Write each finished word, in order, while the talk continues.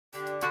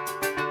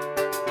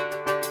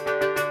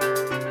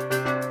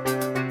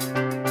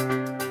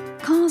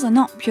cars are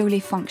not purely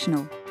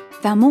functional.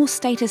 They're more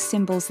status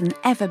symbols than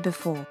ever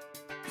before.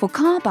 For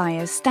car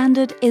buyers,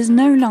 standard is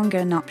no longer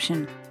an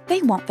option.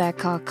 They want their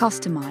car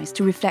customized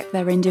to reflect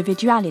their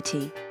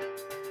individuality.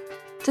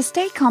 To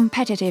stay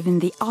competitive in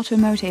the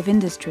automotive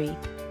industry,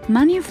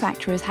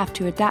 manufacturers have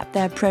to adapt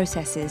their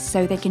processes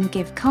so they can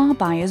give car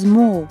buyers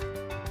more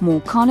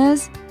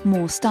colors,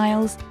 more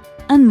styles,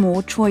 and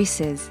more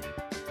choices.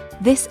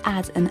 This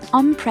adds an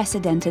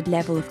unprecedented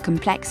level of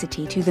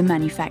complexity to the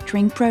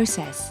manufacturing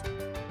process.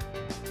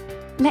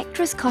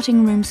 Lectra's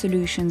cutting room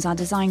solutions are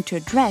designed to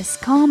address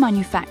car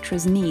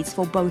manufacturers' needs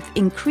for both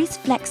increased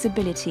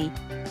flexibility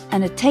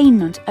and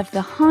attainment of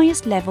the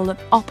highest level of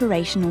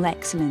operational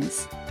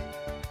excellence.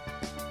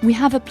 We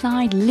have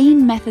applied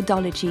lean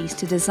methodologies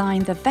to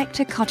design the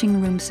vector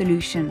cutting room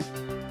solution.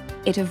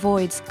 It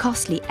avoids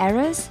costly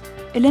errors,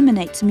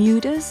 eliminates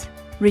mudras,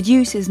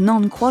 reduces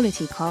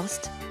non-quality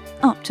cost,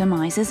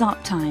 optimizes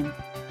uptime.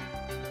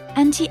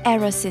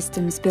 Anti-error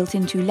systems built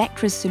into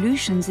Lectra's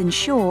solutions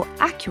ensure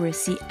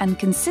accuracy and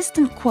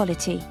consistent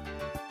quality.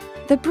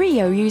 The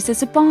Brio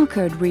uses a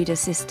barcode reader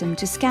system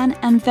to scan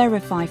and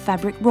verify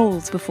fabric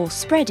rolls before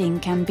spreading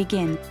can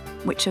begin,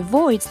 which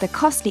avoids the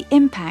costly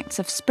impacts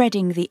of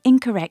spreading the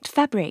incorrect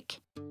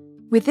fabric.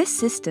 With this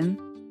system,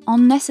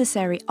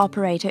 unnecessary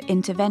operator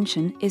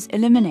intervention is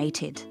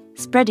eliminated.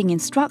 Spreading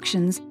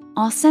instructions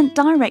are sent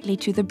directly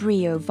to the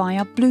Brio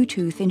via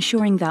Bluetooth,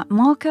 ensuring that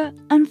marker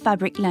and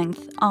fabric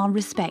length are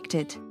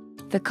respected.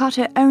 The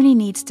cutter only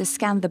needs to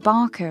scan the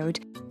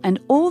barcode, and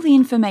all the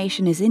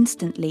information is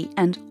instantly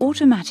and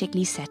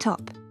automatically set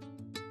up.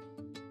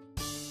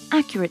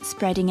 Accurate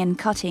spreading and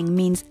cutting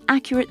means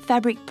accurate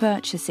fabric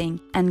purchasing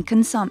and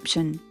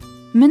consumption.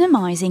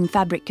 Minimizing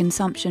fabric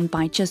consumption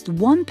by just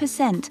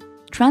 1%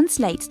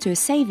 translates to a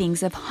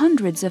savings of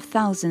hundreds of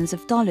thousands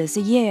of dollars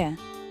a year.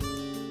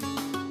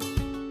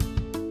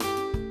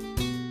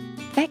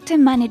 Vector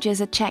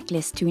manages a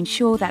checklist to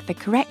ensure that the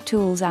correct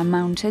tools are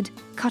mounted,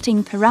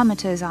 cutting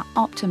parameters are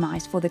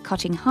optimized for the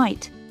cutting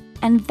height,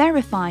 and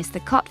verifies the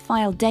cut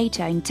file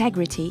data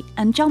integrity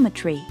and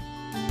geometry.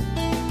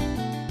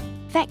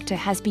 Vector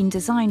has been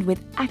designed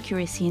with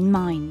accuracy in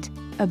mind.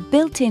 A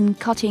built-in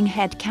cutting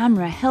head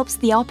camera helps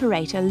the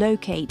operator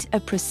locate a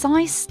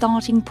precise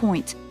starting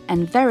point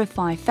and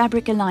verify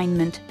fabric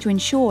alignment to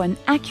ensure an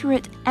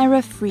accurate,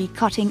 error-free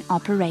cutting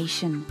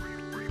operation.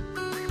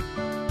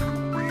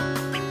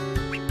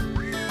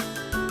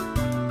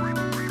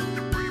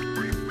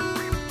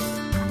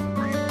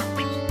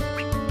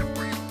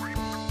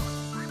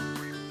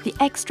 The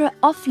extra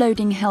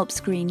offloading help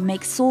screen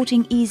makes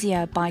sorting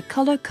easier by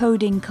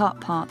color-coding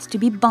cut parts to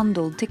be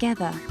bundled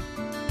together.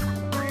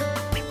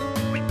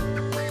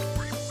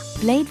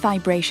 Blade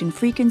vibration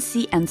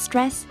frequency and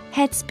stress,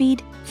 head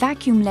speed,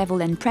 vacuum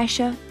level and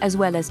pressure, as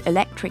well as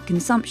electric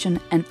consumption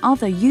and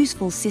other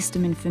useful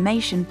system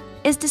information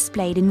is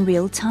displayed in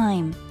real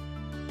time.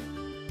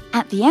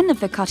 At the end of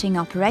the cutting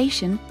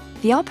operation,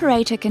 the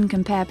operator can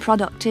compare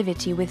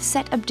productivity with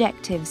set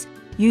objectives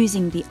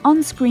using the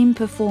on-screen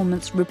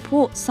performance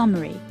report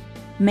summary.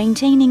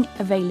 Maintaining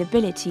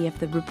availability of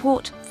the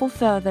report for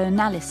further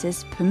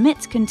analysis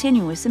permits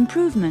continuous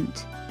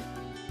improvement.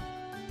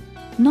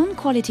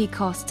 Non-quality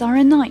costs are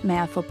a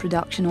nightmare for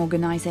production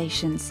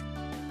organizations.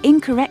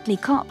 Incorrectly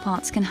cut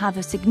parts can have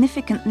a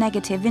significant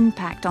negative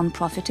impact on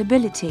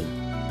profitability.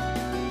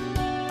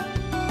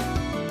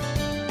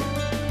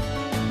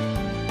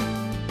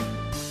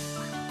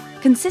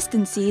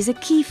 Consistency is a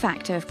key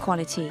factor of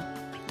quality.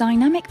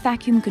 Dynamic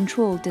vacuum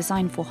control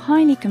designed for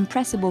highly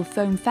compressible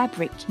foam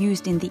fabric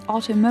used in the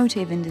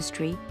automotive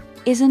industry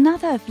is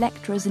another of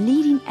Lectra's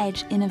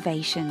leading-edge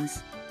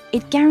innovations.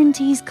 It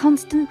guarantees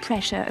constant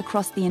pressure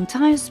across the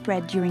entire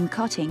spread during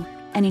cutting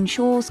and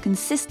ensures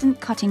consistent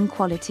cutting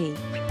quality.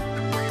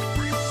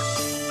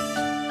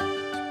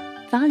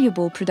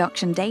 Valuable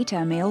production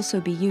data may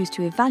also be used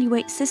to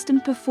evaluate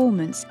system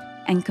performance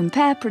and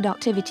compare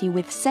productivity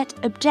with set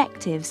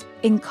objectives,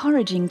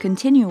 encouraging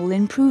continual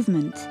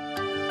improvement.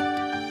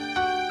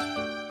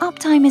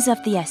 Uptime is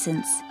of the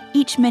essence.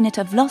 Each minute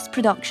of lost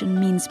production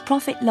means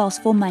profit loss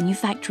for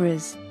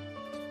manufacturers.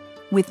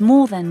 With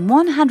more than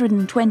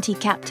 120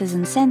 captors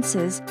and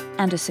sensors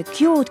and a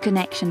secured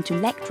connection to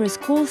Lectra's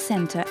call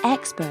center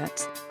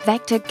experts,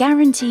 Vector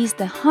guarantees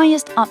the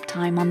highest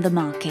uptime on the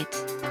market.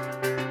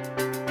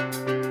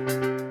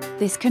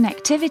 This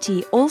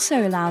connectivity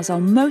also allows our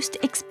most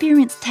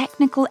experienced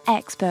technical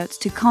experts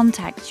to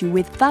contact you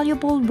with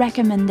valuable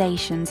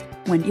recommendations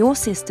when your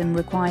system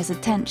requires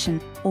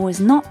attention or is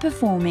not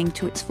performing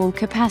to its full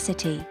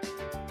capacity.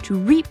 To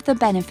reap the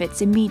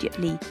benefits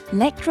immediately,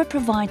 Lectra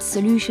provides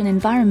solution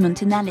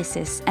environment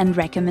analysis and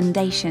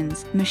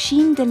recommendations,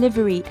 machine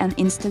delivery and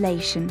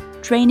installation,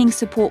 training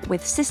support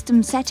with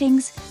system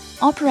settings,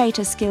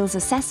 operator skills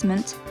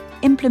assessment,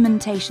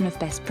 implementation of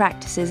best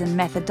practices and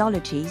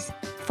methodologies,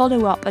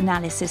 follow-up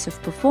analysis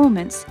of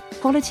performance,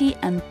 quality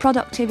and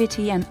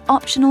productivity, and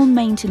optional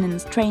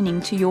maintenance training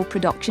to your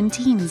production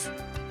teams.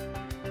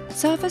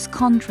 Service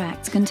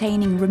contracts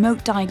containing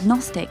remote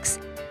diagnostics,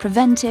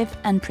 preventive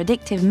and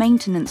predictive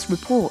maintenance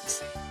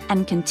reports,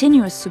 and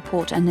continuous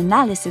support and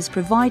analysis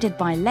provided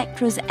by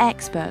Lectra's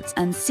experts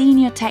and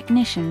senior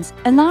technicians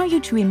allow you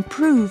to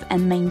improve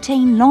and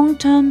maintain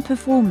long-term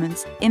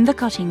performance in the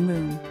cutting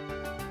room.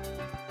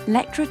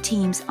 Lectra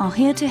teams are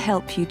here to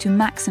help you to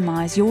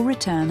maximize your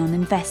return on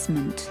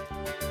investment.